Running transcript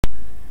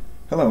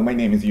Hello, my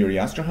name is Yuri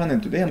Astrahan,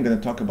 and today I'm going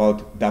to talk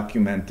about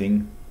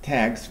documenting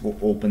tags for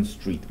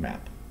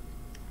OpenStreetMap.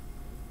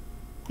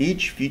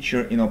 Each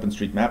feature in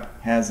OpenStreetMap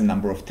has a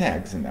number of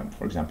tags in them.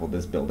 For example,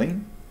 this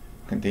building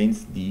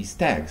contains these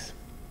tags.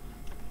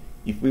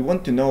 If we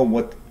want to know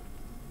what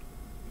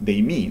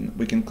they mean,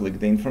 we can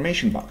click the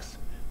information box.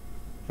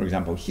 For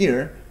example,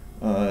 here,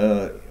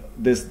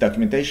 this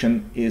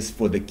documentation is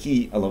for the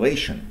key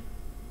elevation.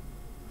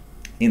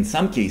 In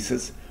some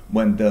cases,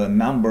 when the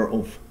number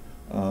of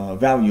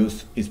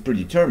values is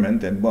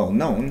predetermined and well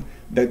known,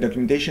 the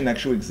documentation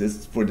actually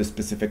exists for the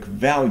specific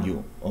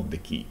value of the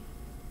key.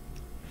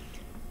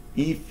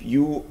 If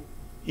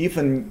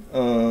a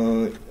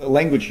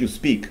language you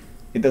speak,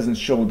 it doesn't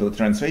show the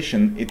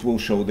translation, it will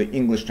show the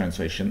English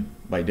translation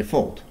by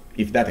default,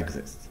 if that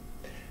exists.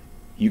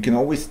 You can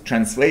always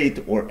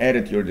translate or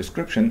edit your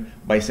description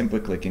by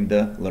simply clicking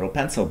the little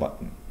pencil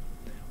button.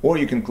 Or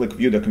you can click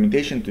View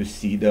Documentation to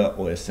see the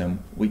OSM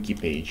Wiki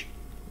page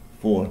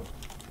for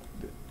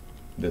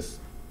this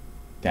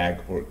tag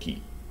or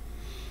key.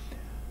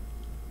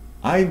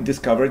 I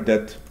discovered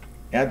that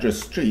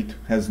address street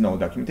has no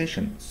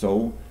documentation,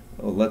 so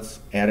let's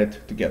add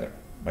it together.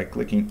 By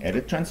clicking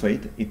Edit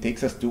Translate, it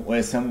takes us to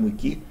OSM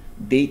Wiki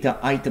Data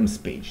Items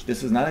page.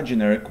 This is not a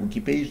generic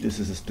wiki page, this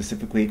is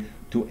specifically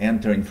to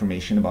enter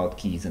information about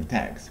keys and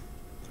tags.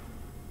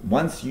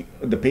 Once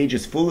the page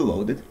is fully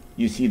loaded,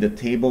 you see the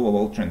table of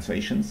all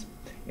translations,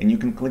 and you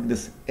can click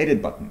this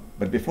Edit button.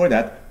 But before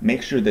that,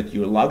 make sure that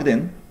you're logged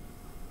in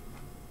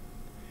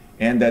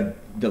and that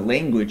the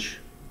language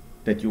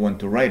that you want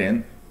to write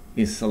in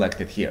is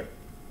selected here.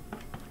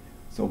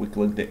 So we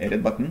click the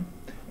Edit button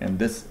and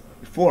this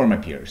form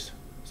appears.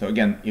 So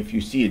again, if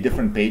you see a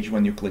different page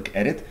when you click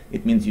Edit,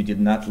 it means you did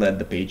not let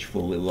the page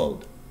fully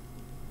load.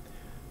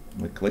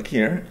 We click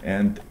here,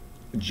 and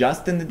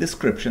just in the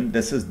description,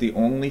 this is the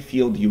only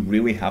field you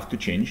really have to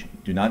change.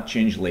 Do not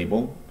change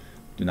label,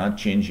 do not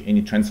change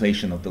any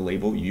translation of the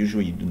label.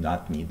 Usually you do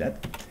not need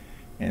that.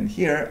 And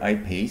here I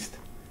paste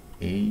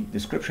a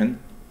description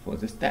for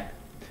this tag.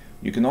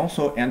 You can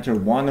also enter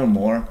one or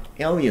more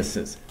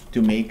aliases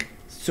to make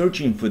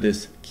searching for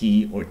this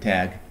key or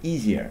tag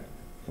easier.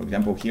 For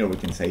example, here we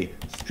can say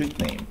street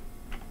name.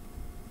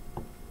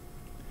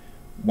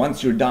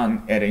 Once you're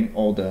done adding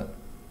all the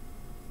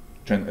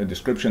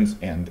descriptions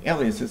and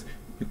aliases,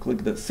 you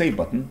click the Save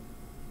button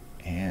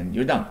and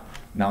you're done.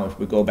 Now if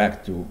we go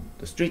back to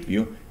the street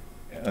view,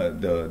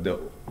 the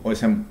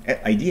OSM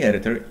ID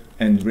editor,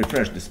 and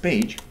refresh this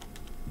page,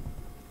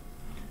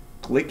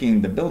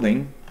 clicking the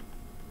building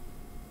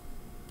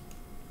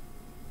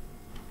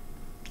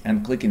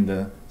and clicking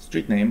the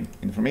street name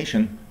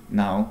information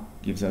now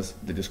gives us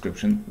the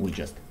description we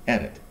just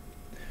added.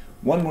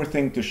 One more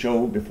thing to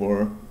show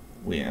before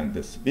we end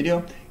this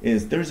video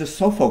is there's a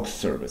Sophox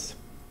service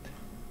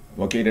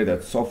located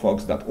at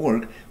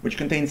sophox.org, which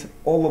contains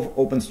all of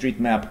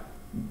OpenStreetMap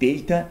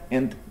data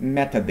and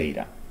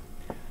metadata.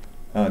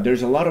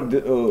 There's a lot of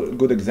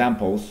good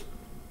examples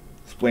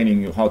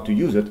explaining you how to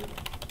use it,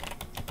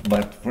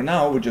 but for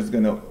now we're just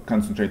going to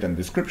concentrate on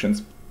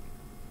descriptions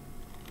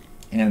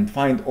and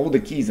find all the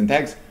keys and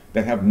tags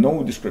that have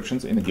no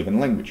descriptions in a given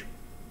language.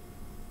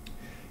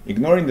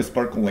 Ignoring the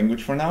Sparkle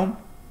language for now,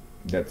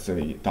 that's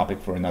a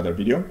topic for another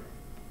video.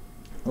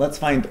 Let's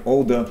find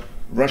all the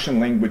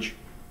Russian language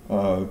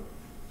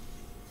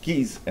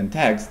keys and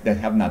tags that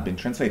have not been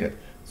translated.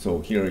 So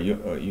here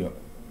you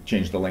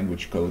change the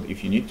language code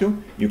if you need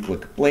to. You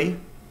click play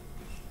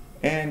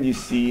and you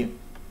see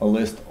a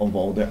list of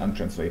all the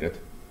untranslated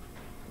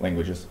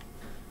languages,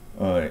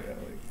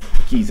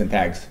 keys and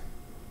tags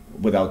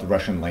without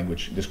Russian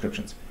language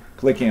descriptions.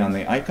 Clicking on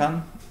the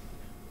icon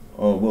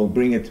will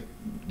bring it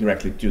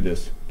directly to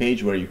this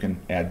page where you can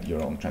add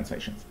your own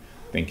translations.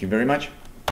 Thank you very much.